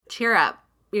cheer up.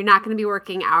 You're not going to be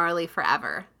working hourly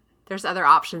forever. There's other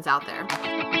options out there.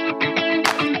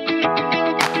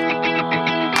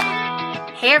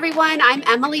 Hey everyone, I'm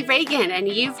Emily Reagan, and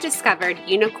you've discovered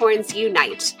Unicorns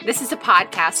Unite. This is a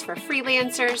podcast for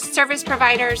freelancers, service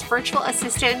providers, virtual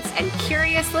assistants, and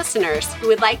curious listeners who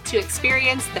would like to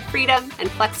experience the freedom and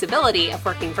flexibility of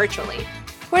working virtually.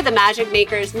 We're the magic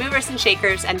makers, movers and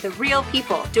shakers, and the real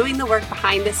people doing the work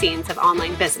behind the scenes of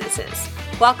online businesses.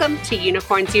 Welcome to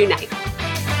Unicorns Unite.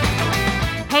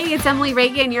 Hey, it's Emily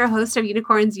Reagan, your host of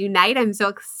Unicorns Unite. I'm so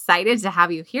excited to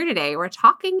have you here today. We're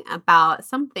talking about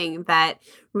something that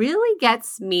really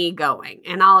gets me going,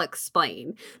 and I'll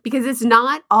explain. Because it's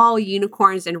not all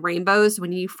unicorns and rainbows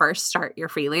when you first start your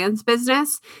freelance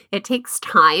business. It takes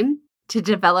time to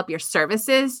develop your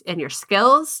services and your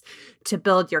skills, to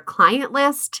build your client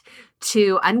list,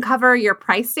 to uncover your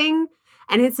pricing,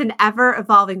 and it's an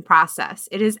ever-evolving process.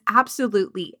 It is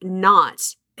absolutely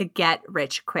not a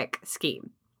get-rich-quick scheme.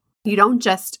 You don't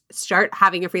just start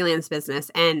having a freelance business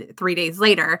and 3 days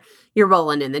later, you're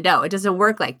rolling in the dough. It doesn't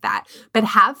work like that. But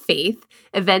have faith.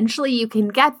 Eventually, you can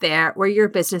get there where your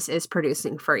business is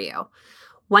producing for you.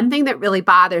 One thing that really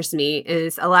bothers me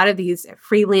is a lot of these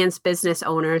freelance business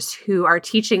owners who are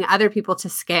teaching other people to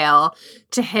scale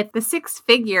to hit the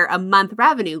 6-figure a month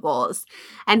revenue goals.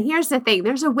 And here's the thing,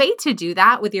 there's a way to do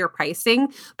that with your pricing,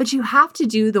 but you have to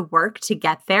do the work to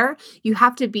get there. You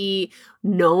have to be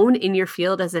known in your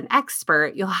field as an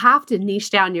expert. You'll have to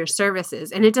niche down your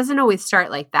services, and it doesn't always start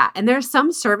like that. And there's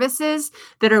some services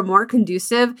that are more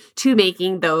conducive to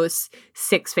making those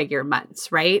 6-figure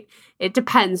months, right? It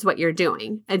depends what you're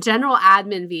doing. A general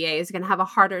admin VA is going to have a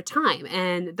harder time.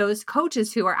 And those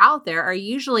coaches who are out there are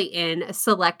usually in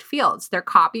select fields. They're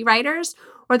copywriters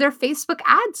or they're Facebook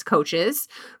ads coaches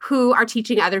who are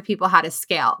teaching other people how to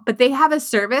scale. But they have a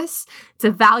service, it's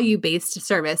a value-based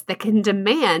service that can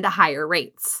demand higher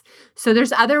rates. So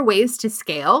there's other ways to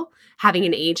scale, having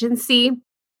an agency,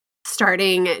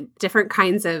 starting different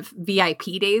kinds of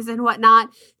VIP days and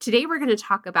whatnot. Today, we're going to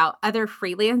talk about other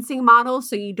freelancing models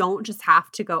so you don't just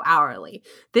have to go hourly.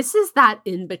 This is that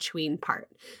in-between part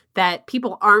that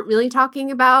people aren't really talking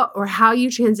about, or how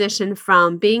you transition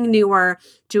from being newer,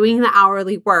 doing the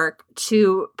hourly work,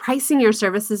 to pricing your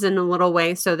services in a little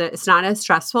way so that it's not as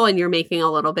stressful and you're making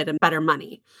a little bit of better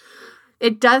money.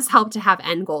 It does help to have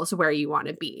end goals where you want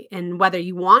to be. And whether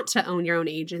you want to own your own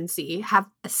agency, have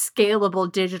a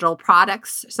scalable digital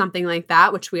products, something like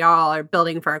that, which we all are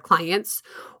building for our clients,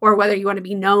 or whether you want to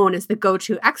be known as the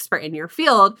go-to expert in your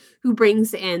field who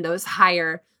brings in those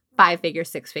higher 5-figure,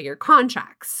 6-figure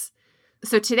contracts.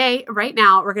 So today, right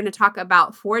now, we're going to talk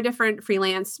about 4 different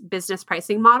freelance business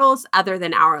pricing models other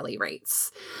than hourly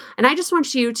rates. And I just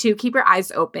want you to keep your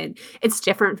eyes open. It's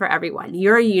different for everyone.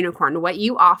 You're a unicorn. What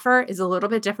you offer is a little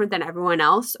bit different than everyone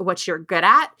else. What you're good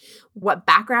at, what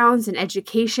backgrounds and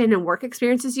education and work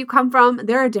experiences you come from,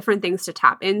 there are different things to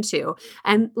tap into.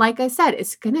 And like I said,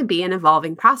 it's going to be an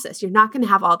evolving process. You're not going to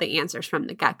have all the answers from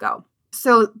the get-go.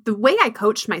 So the way I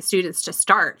coach my students to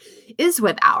start is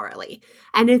with hourly.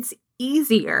 And it's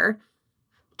easier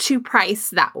to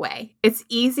price that way. It's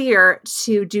easier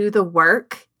to do the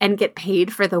work and get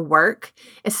paid for the work,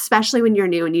 especially when you're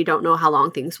new and you don't know how long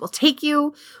things will take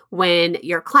you, when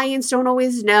your clients don't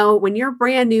always know, when you're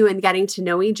brand new and getting to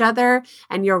know each other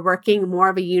and you're working more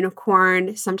of a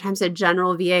unicorn, sometimes a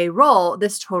general VA role,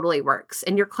 this totally works.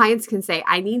 And your clients can say,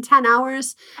 I need 10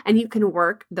 hours, and you can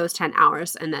work those 10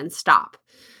 hours and then stop.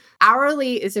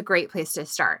 Hourly is a great place to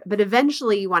start, but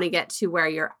eventually you want to get to where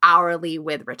you're hourly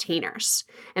with retainers.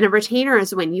 And a retainer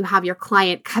is when you have your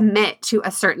client commit to a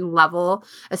certain level,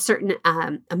 a certain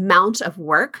amount of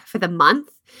work for the month,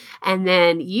 and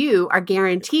then you are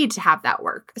guaranteed to have that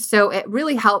work. So it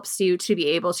really helps you to be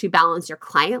able to balance your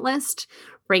client list,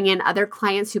 bring in other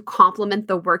clients who complement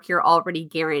the work you're already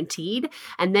guaranteed,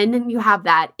 and then you have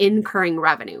that incurring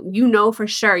revenue. You know for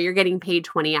sure you're getting paid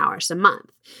 20 hours a month.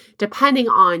 Depending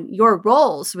on your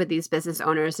roles with these business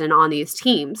owners and on these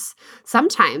teams,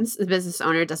 sometimes the business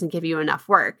owner doesn't give you enough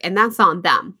work, and that's on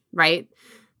them, right?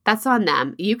 That's on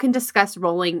them. You can discuss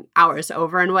rolling hours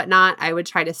over and whatnot. I would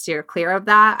try to steer clear of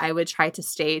that. I would try to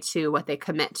stay to what they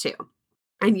commit to.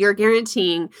 And you're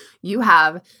guaranteeing you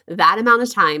have that amount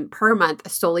of time per month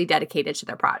solely dedicated to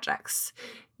their projects.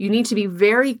 You need to be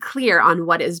very clear on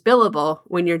what is billable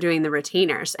when you're doing the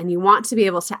retainers, and you want to be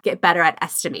able to get better at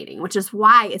estimating, which is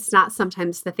why it's not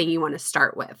sometimes the thing you want to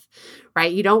start with,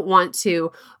 right? You don't want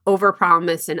to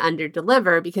overpromise and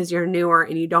underdeliver because you're newer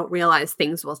and you don't realize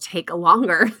things will take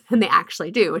longer than they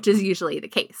actually do, which is usually the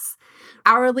case,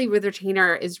 Hourly with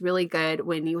retainer is really good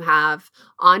when you have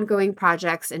ongoing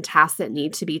projects and tasks that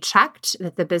need to be checked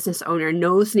that the business owner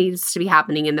knows needs to be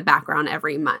happening in the background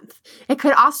every month. It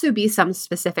could also be some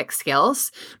specific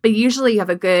skills, but usually you have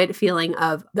a good feeling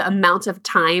of the amount of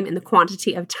time and the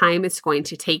quantity of time it's going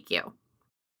to take you.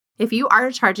 If you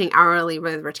are charging hourly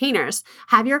with retainers,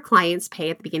 have your clients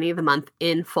pay at the beginning of the month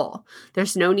in full.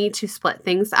 There's no need to split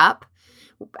things up.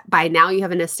 By now, you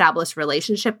have an established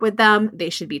relationship with them. They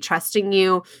should be trusting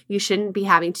you. You shouldn't be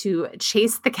having to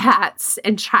chase the cats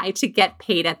and try to get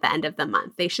paid at the end of the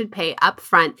month. They should pay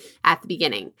upfront at the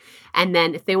beginning. And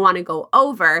then if they want to go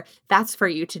over, that's for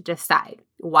you to decide.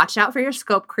 Watch out for your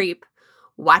scope creep.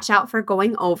 Watch out for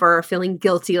going over, feeling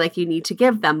guilty like you need to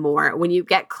give them more. When you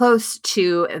get close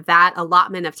to that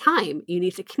allotment of time, you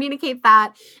need to communicate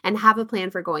that and have a plan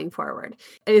for going forward.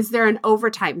 Is there an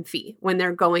overtime fee when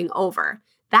they're going over?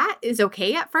 That is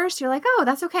okay at first. You're like, oh,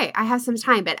 that's okay. I have some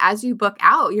time. But as you book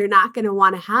out, you're not going to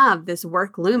want to have this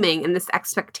work looming and this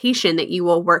expectation that you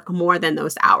will work more than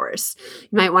those hours.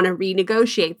 You might want to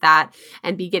renegotiate that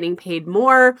and be getting paid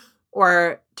more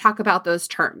or talk about those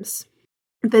terms.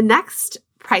 The next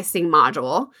pricing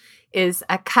module is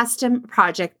a custom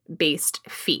project-based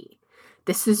fee.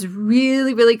 This is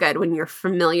really, really good when you're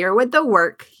familiar with the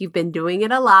work, you've been doing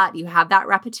it a lot, you have that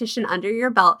repetition under your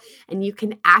belt, and you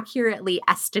can accurately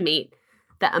estimate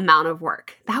the amount of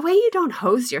work. That way you don't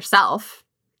hose yourself,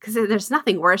 because there's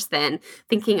nothing worse than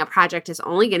thinking a project is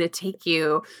only going to take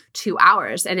you 2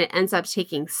 hours and it ends up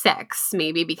taking 6,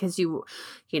 maybe because you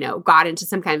got into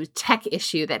some kind of tech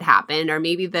issue that happened, or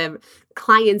maybe the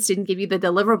clients didn't give you the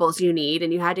deliverables you need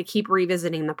and you had to keep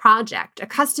revisiting the project. A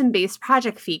custom-based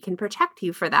project fee can protect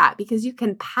you for that because you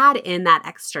can pad in that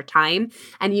extra time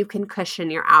and you can cushion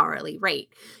your hourly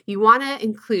rate. You want to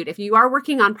include, if you are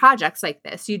working on projects like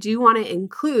this, you do want to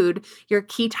include your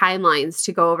key timelines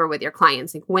to go over with your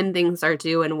clients, like when things are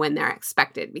due and when they're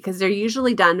expected, because they're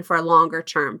usually done for longer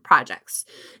term projects,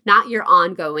 not your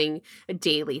ongoing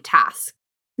daily tasks.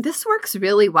 This works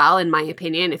really well, in my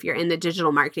opinion, if you're in the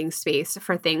digital marketing space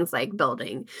for things like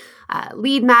building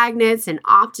lead magnets and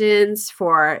opt-ins,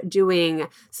 for doing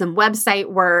some website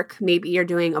work. Maybe you're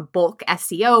doing a bulk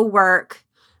SEO work.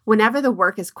 Whenever the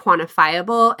work is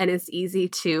quantifiable and it's easy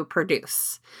to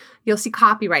produce, you'll see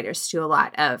copywriters do a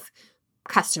lot of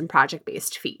custom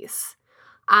project-based fees.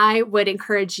 I would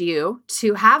encourage you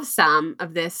to have some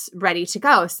of this ready to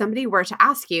go. If somebody were to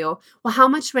ask you, well, how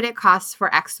much would it cost for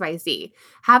XYZ?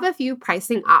 Have a few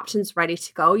pricing options ready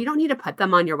to go. You don't need to put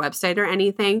them on your website or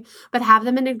anything, but have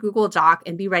them in a Google Doc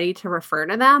and be ready to refer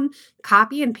to them.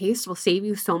 Copy and paste will save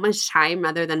you so much time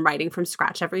rather than writing from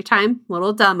scratch every time.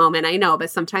 Little dumb moment, I know, but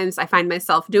sometimes I find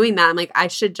myself doing that. I'm like, I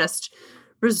should just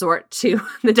resort to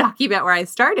the document where I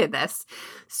started this.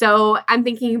 So I'm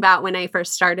thinking about when I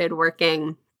first started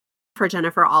working for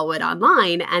Jennifer Allwood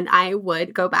online, and I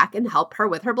would go back and help her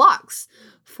with her blogs,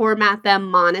 format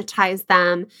them, monetize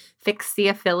them, fix the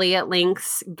affiliate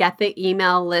links, get the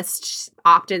email list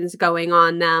opt-ins going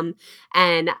on them.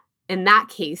 And in that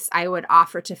case, I would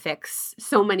offer to fix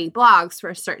so many blogs for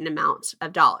a certain amount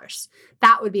of dollars.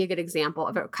 That would be a good example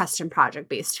of a custom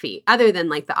project-based fee, other than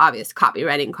like the obvious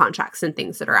copywriting contracts and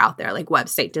things that are out there, like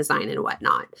website design and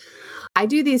whatnot. I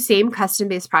do these same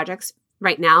custom-based projects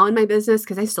right now in my business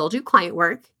because I still do client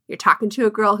work. You're talking to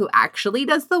a girl who actually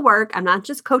does the work. I'm not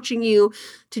just coaching you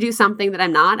to do something that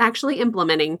I'm not actually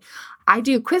implementing. I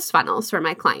do quiz funnels for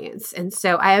my clients. And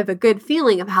so I have a good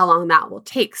feeling of how long that will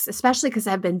take, especially because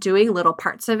I've been doing little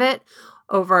parts of it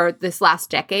over this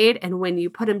last decade. And when you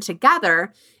put them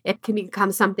together, it can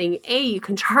become something, you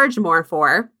can charge more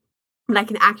for, but I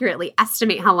can accurately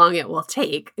estimate how long it will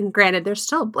take. And granted, there's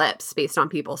still blips based on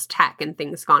people's tech and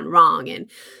things gone wrong and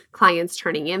clients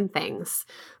turning in things.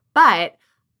 But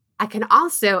I can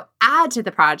also add to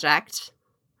the project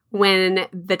when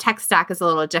the tech stack is a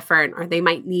little different, or they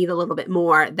might need a little bit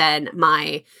more than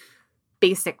my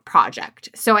basic project.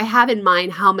 So I have in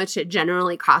mind how much it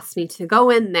generally costs me to go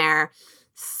in there,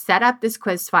 set up this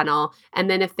quiz funnel, and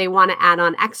then if they want to add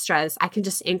on extras, I can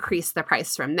just increase the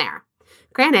price from there.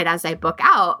 Granted, as I book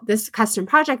out, this custom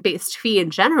project-based fee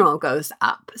in general goes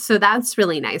up. So that's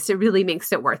really nice. It really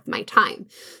makes it worth my time.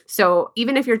 So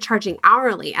even if you're charging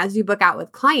hourly, as you book out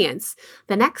with clients,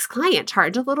 the next client,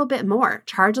 charge a little bit more.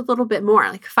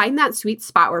 Like find that sweet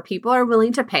spot where people are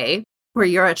willing to pay, where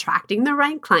you're attracting the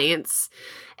right clients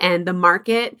and the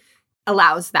market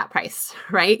allows that price,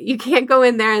 right? You can't go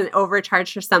in there and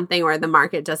overcharge for something where the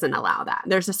market doesn't allow that.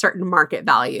 There's a certain market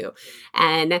value.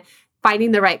 And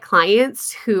finding the right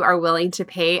clients who are willing to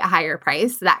pay a higher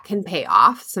price, that can pay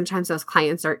off. Sometimes those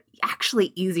clients are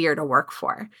actually easier to work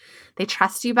for. They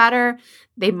trust you better.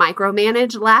 They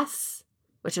micromanage less,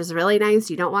 which is really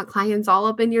nice. You don't want clients all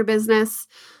up in your business.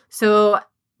 So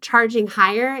charging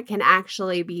higher can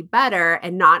actually be better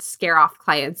and not scare off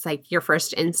clients. Like your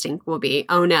first instinct will be,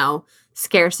 oh no,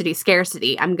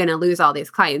 scarcity. I'm going to lose all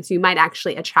these clients. You might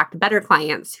actually attract better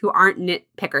clients who aren't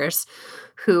nitpickers,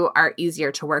 who are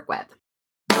easier to work with.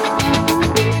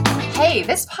 Hey,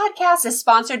 this podcast is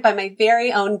sponsored by my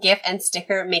very own GIF and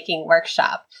sticker making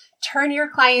workshop. Turn your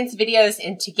clients' videos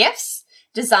into GIFs,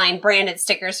 design branded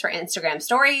stickers for Instagram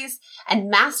stories, and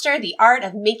master the art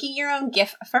of making your own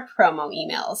GIF for promo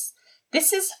emails.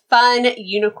 This is fun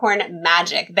unicorn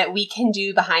magic that we can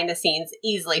do behind the scenes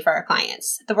easily for our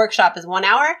clients. The workshop is 1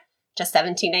 hour, just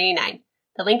 $17.99.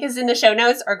 The link is in the show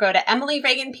notes, or go to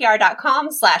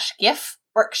emilyreaganpr.com/GIF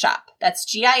workshop.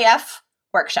 That's GIF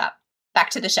workshop. Back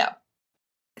to the show.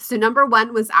 So number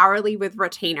 1 was hourly with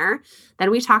retainer.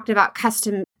 Then we talked about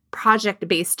custom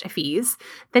project-based fees.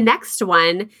 The next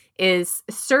one is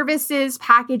services,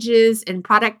 packages, and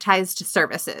productized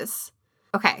services.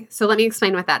 Okay, so let me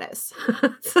explain what that is.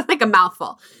 It's like a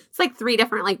mouthful. It's like 3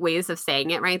 different ways of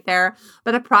saying it right there.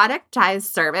 But a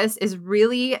productized service is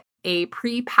really a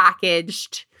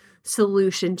pre-packaged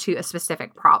solution to a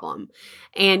specific problem.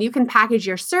 And you can package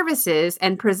your services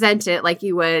and present it like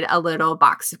you would a little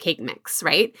box of cake mix,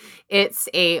 right? It's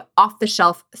a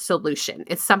off-the-shelf solution.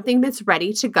 It's something that's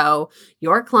ready to go.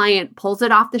 Your client pulls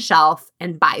it off the shelf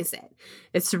and buys it.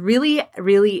 It's really,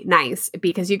 really nice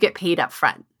because you get paid up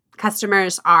front.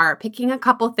 Customers are picking a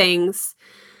couple things.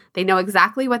 They know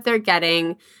exactly what they're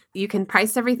getting. You can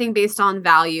price everything based on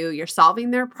value. You're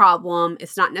solving their problem.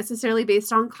 It's not necessarily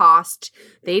based on cost.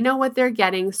 They know what they're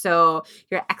getting. So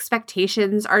your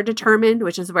expectations are determined,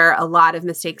 which is where a lot of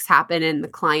mistakes happen in the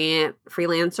client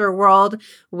freelancer world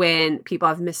when people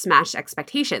have mismatched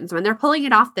expectations. When they're pulling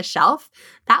it off the shelf,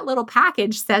 that little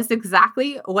package says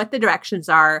exactly what the directions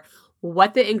are,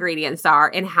 what the ingredients are,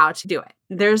 and how to do it.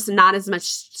 There's not as much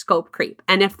scope creep.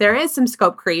 And if there is some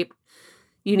scope creep,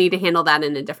 you need to handle that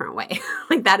in a different way.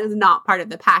 That is not part of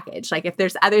the package. If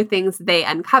there's other things they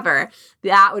uncover,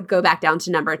 that would go back down to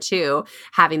number 2,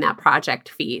 having that project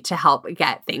fee to help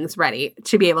get things ready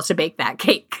to be able to bake that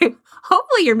cake.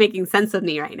 Hopefully you're making sense of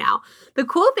me right now. The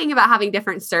cool thing about having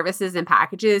different services and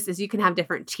packages is you can have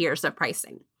different tiers of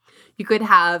pricing. You could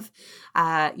have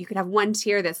one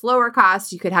tier that's lower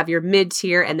cost. You could have your mid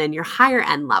tier and then your higher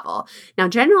end level. Now,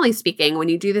 generally speaking, when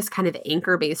you do this kind of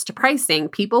anchor-based pricing,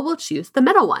 people will choose the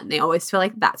middle one. They always feel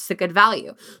like that's the good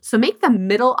value. So make the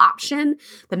middle option,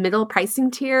 the middle pricing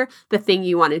tier, the thing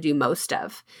you want to do most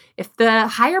of. If the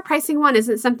higher pricing one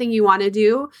isn't something you want to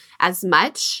do as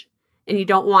much, and you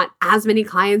don't want as many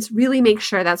clients, really make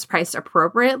sure that's priced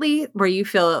appropriately where you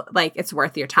feel like it's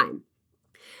worth your time.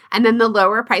 And then the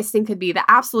lower pricing could be the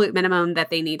absolute minimum that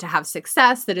they need to have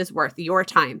success that is worth your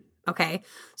time, okay?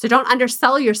 So don't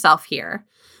undersell yourself here,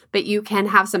 but you can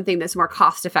have something that's more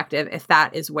cost effective if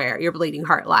that is where your bleeding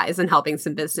heart lies in helping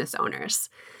some business owners.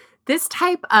 This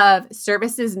type of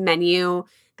services menu,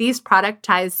 these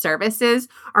productized services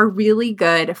are really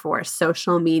good for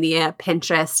social media,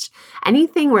 Pinterest,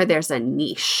 anything where there's a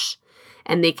niche.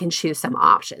 And they can choose some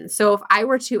options. So if I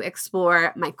were to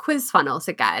explore my quiz funnels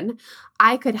again,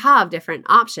 I could have different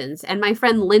options. And my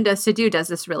friend Linda Sadu does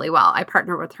this really well. I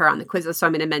partner with her on the quizzes, so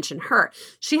I'm going to mention her.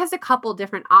 She has a couple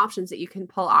different options that you can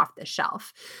pull off the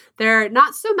shelf. They're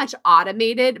not so much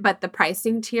automated, but the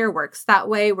pricing tier works that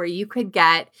way where you could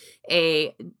get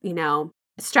a,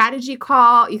 strategy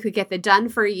call. You could get the done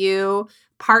for you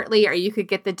partly, or you could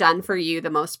get the done for you, the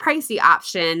most pricey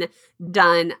option,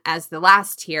 done as the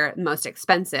last tier, most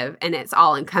expensive, and it's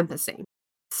all encompassing.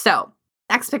 So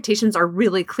expectations are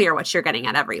really clear what you're getting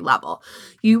at every level.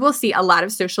 You will see a lot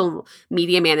of social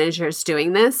media managers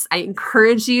doing this. I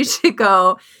encourage you to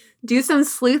go do some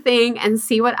sleuthing and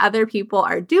see what other people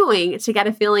are doing to get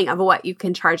a feeling of what you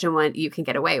can charge and what you can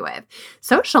get away with.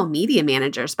 Social media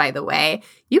managers, by the way,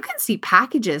 you can see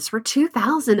packages for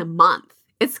 $2,000 a month.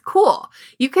 It's cool.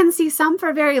 You can see some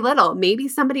for very little. Maybe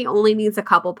somebody only needs a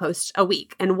couple posts a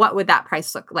week. And what would that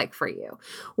price look like for you?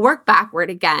 Work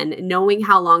backward again, knowing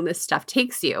how long this stuff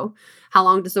takes you. How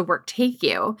long does the work take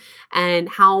you? And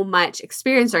how much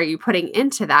experience are you putting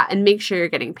into that? And make sure you're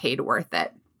getting paid worth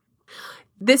it.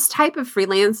 This type of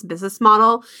freelance business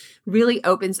model really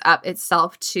opens up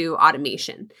itself to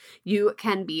automation. You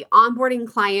can be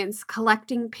onboarding clients,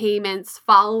 collecting payments,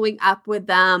 following up with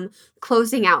them,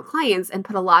 closing out clients, and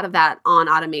put a lot of that on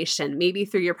automation, maybe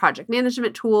through your project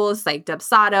management tools like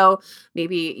Dubsado,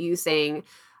 maybe using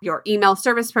your email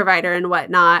service provider and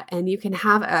whatnot. And you can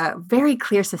have a very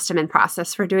clear system and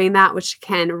process for doing that, which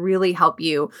can really help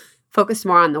you focus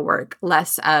more on the work,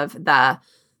 less of the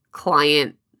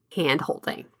client hand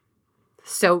holding.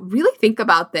 So really think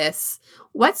about this.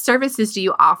 What services do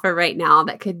you offer right now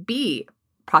that could be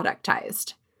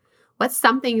productized? What's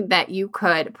something that you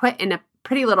could put in a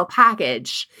pretty little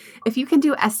package? If you can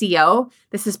do SEO,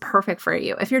 this is perfect for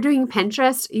you. If you're doing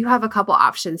Pinterest, you have a couple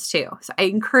options too. So I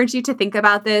encourage you to think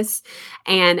about this.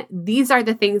 And these are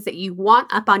the things that you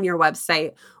want up on your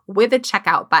website with a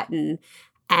checkout button.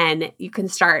 And you can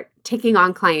start taking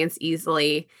on clients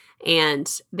easily, and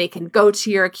they can go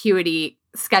to your Acuity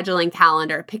scheduling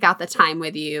calendar, pick out the time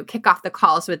with you, kick off the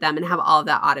calls with them, and have all of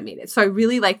that automated. So I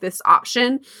really like this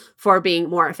option for being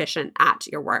more efficient at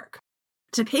your work.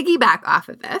 To piggyback off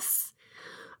of this,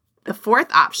 the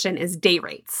fourth option is day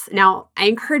rates. Now, I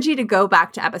encourage you to go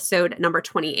back to episode number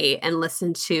 28 and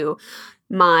listen to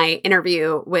my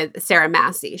interview with Sarah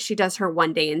Massey. She does her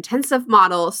one-day intensive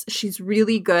models. She's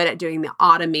really good at doing the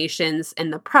automations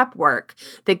and the prep work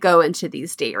that go into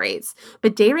these day rates.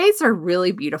 But day rates are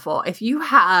really beautiful. If you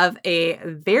have a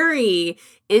very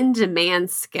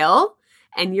in-demand skill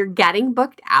and you're getting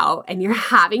booked out and you're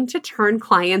having to turn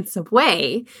clients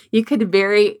away, you could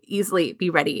very easily be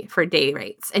ready for day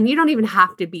rates. And you don't even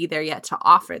have to be there yet to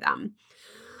offer them.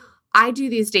 I do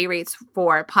these day rates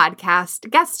for podcast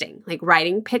guesting, like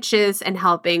writing pitches and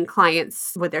helping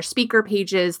clients with their speaker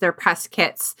pages, their press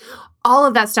kits, all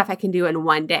of that stuff I can do in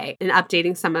one day, and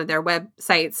updating some of their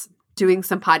websites, doing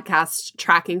some podcast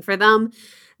tracking for them.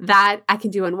 That I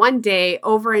can do in one day,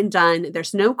 over and done.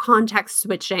 There's no context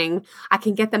switching. I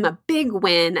can get them a big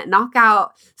win, knock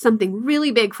out something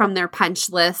really big from their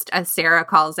punch list, as Sarah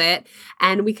calls it,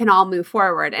 and we can all move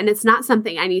forward. And it's not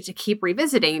something I need to keep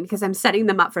revisiting because I'm setting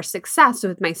them up for success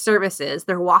with my services.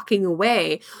 They're walking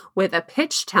away with a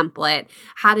pitch template,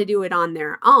 how to do it on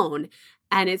their own.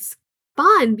 And it's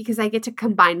fun because I get to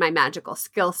combine my magical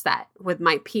skill set with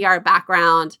my PR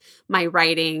background, my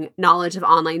writing, knowledge of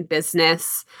online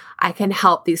business. I can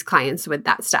help these clients with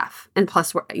that stuff. And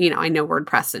plus, I know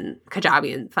WordPress and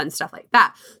Kajabi and fun stuff like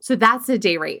that. So that's a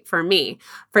day rate for me.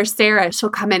 For Sarah, she'll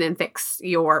come in and fix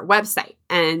your website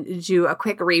and do a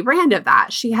quick rebrand of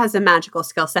that. She has a magical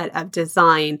skill set of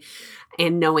design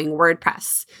and knowing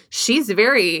WordPress. She's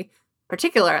very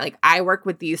particular, like, I work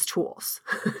with these tools.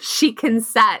 She can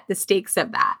set the stakes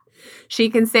of that. She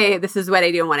can say, this is what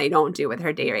I do and what I don't do with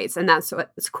her day rates. And that's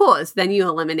what's cool, is then you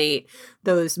eliminate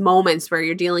those moments where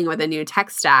you're dealing with a new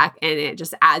tech stack and it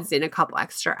just adds in a couple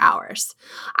extra hours.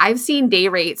 I've seen day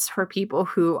rates for people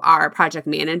who are project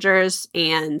managers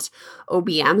and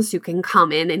OBMs who can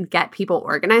come in and get people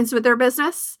organized with their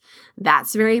business.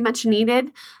 That's very much needed.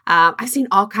 I've seen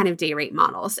all kind of day rate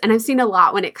models, and I've seen a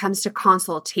lot when it comes to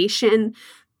consultation,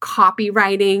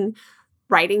 copywriting,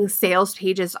 writing sales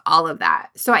pages, all of that.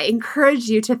 So I encourage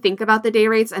you to think about the day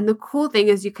rates. And the cool thing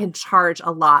is you can charge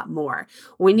a lot more.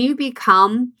 When you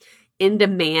become in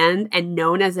demand and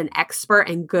known as an expert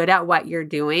and good at what you're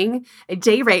doing, a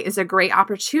day rate is a great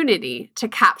opportunity to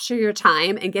capture your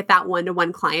time and get that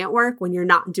one-to-one client work when you're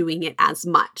not doing it as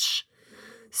much.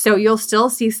 So you'll still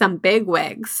see some big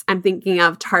wigs. I'm thinking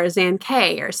of Tarzan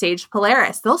K or Sage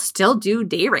Polaris. They'll still do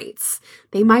day rates.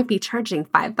 They might be charging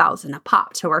 $5,000 a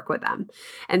pop to work with them.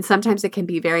 And sometimes it can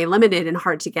be very limited and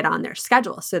hard to get on their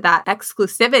schedule. So that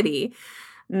exclusivity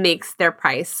makes their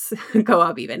price go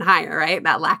up even higher, right?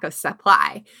 That lack of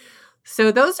supply.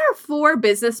 So those are 4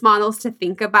 business models to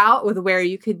think about with where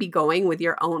you could be going with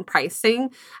your own pricing.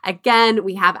 Again,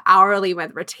 we have hourly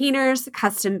with retainers,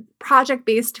 custom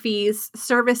project-based fees,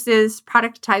 services,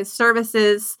 productized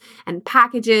services and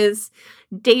packages,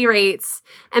 day rates.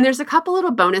 And there's a couple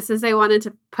little bonuses I wanted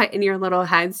to put in your little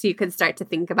head so you could start to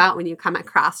think about when you come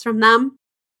across from them.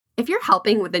 If you're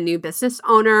helping with a new business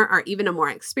owner or even a more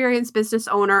experienced business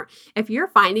owner, if you're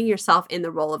finding yourself in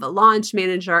the role of a launch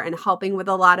manager and helping with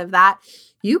a lot of that,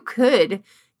 you could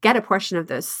get a portion of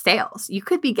those sales. You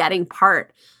could be getting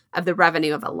part of the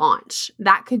revenue of a launch.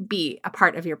 That could be a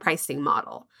part of your pricing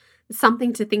model. It's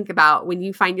something to think about when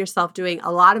you find yourself doing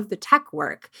a lot of the tech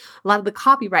work, a lot of the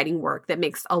copywriting work that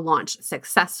makes a launch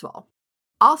successful.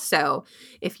 Also,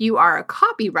 if you are a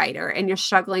copywriter and you're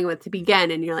struggling with to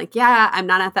begin and you're like, yeah, I'm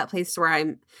not at that place where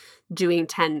I'm doing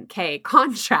 10K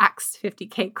contracts,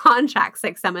 50K contracts,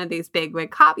 like some of these big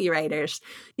wig copywriters,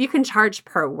 you can charge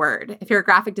per word. If you're a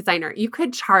graphic designer, you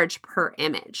could charge per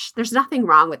image. There's nothing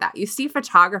wrong with that. You see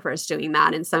photographers doing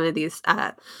that in some of these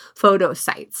photo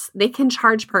sites. They can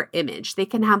charge per image. They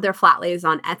can have their flat lays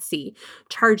on Etsy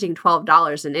charging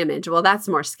 $12 an image. Well, that's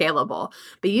more scalable,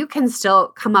 but you can still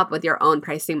come up with your own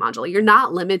pricing module. You're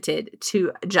not limited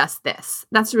to just this.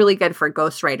 That's really good for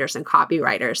ghostwriters and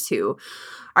copywriters who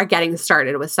are getting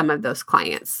started with some of those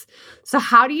clients. So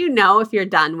how do you know if you're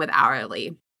done with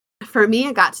hourly? For me,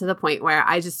 it got to the point where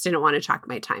I just didn't want to track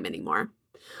my time anymore.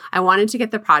 I wanted to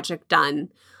get the project done.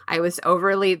 I was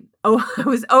over the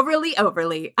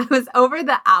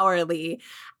hourly,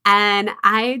 and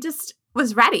I just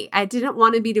was ready. I didn't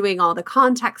want to be doing all the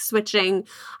context switching.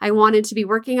 I wanted to be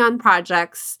working on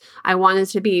projects. I wanted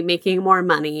to be making more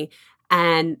money.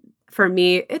 And for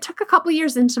me, it took a couple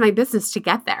years into my business to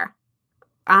get there.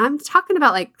 I'm talking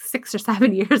about like 6 or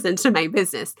 7 years into my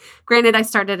business. Granted, I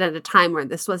started at a time where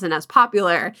this wasn't as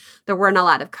popular. There weren't a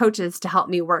lot of coaches to help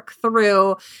me work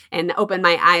through and open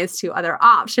my eyes to other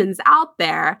options out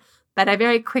there. But I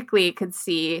very quickly could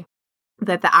see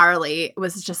that the hourly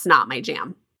was just not my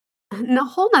jam. And a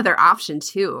whole nother option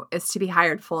too is to be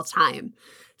hired full-time,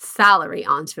 salary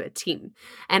onto a team.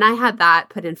 And I had that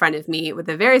put in front of me with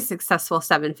a very successful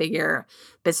 7-figure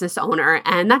business owner.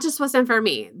 And that just wasn't for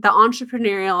me. The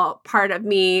entrepreneurial part of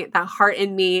me, that heart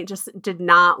in me just did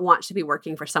not want to be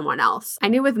working for someone else. I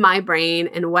knew with my brain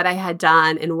and what I had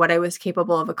done and what I was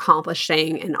capable of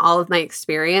accomplishing and all of my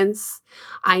experience,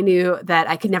 I knew that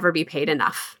I could never be paid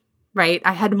enough. Right?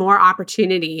 I had more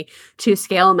opportunity to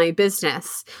scale my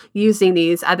business using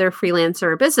these other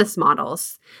freelancer business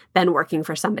models than working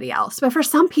for somebody else. But for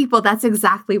some people, that's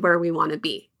exactly where we want to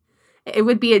be. It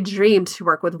would be a dream to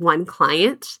work with one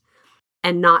client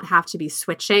and not have to be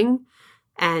switching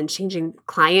and changing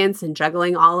clients and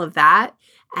juggling all of that,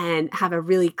 and have a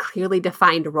really clearly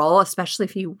defined role, especially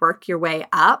if you work your way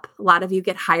up. A lot of you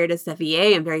get hired as a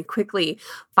VA and very quickly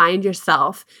find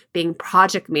yourself being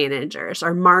project managers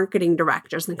or marketing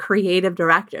directors and creative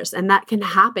directors. And that can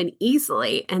happen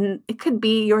easily, and it could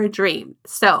be your dream.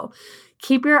 So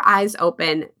keep your eyes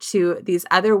open to these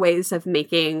other ways of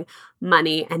making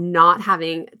money and not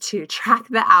having to track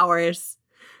the hours,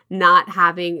 not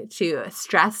having to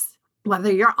stress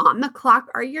whether you're on the clock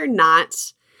or you're not,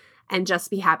 and just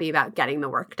be happy about getting the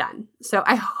work done. So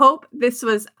I hope this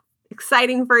was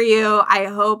exciting for you. I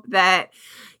hope that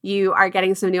you are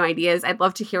getting some new ideas. I'd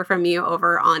love to hear from you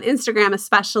over on Instagram,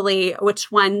 especially. Which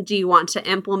one do you want to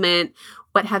implement?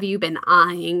 What have you been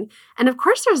eyeing? And of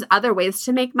course, there's other ways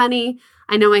to make money.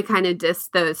 I know I kind of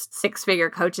dissed those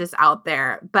 6-figure coaches out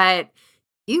there, but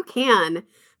you can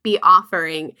be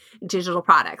offering digital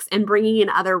products and bringing in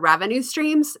other revenue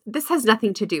streams. This has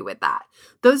nothing to do with that.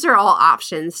 Those are all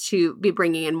options to be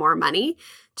bringing in more money,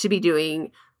 to be doing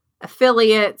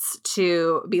affiliates,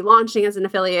 to be launching as an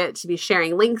affiliate, to be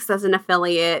sharing links as an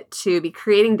affiliate, to be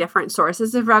creating different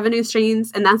sources of revenue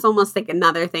streams. And that's almost like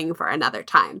another thing for another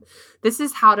time. This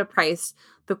is how to price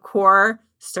the core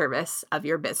service of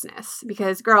your business,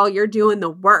 because girl, you're doing the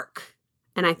work.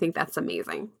 And I think that's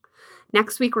amazing.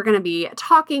 Next week, we're going to be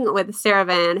talking with Sarah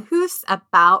Van Hoos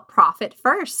about Profit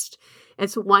First.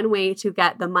 It's one way to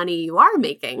get the money you are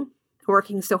making,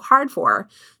 working so hard for,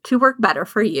 to work better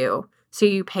for you. So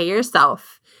you pay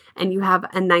yourself and you have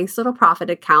a nice little profit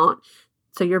account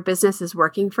so your business is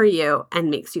working for you and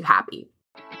makes you happy.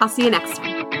 I'll see you next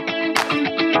time.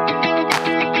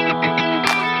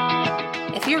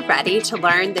 If you're ready to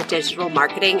learn the digital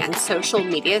marketing and social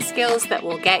media skills that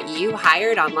will get you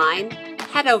hired online,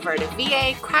 head over to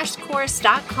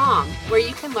vacrashcourse.com, where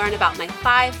you can learn about my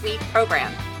 5-week program,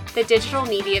 the Digital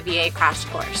Media VA Crash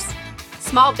Course.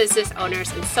 Small business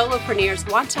owners and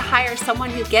solopreneurs want to hire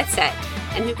someone who gets it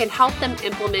and who can help them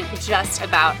implement just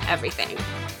about everything.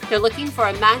 They're looking for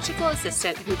a magical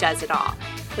assistant who does it all.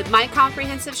 With my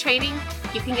comprehensive training,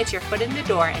 you can get your foot in the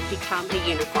door and become a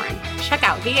unicorn. Check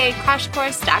out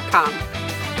vacrashcourse.com.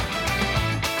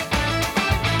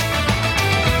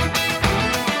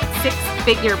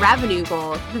 6-figure revenue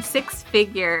goal, the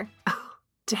 6-figure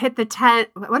to hit the 10.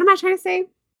 What am I trying to say?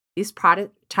 These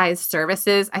productized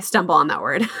services. I stumble on that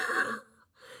word.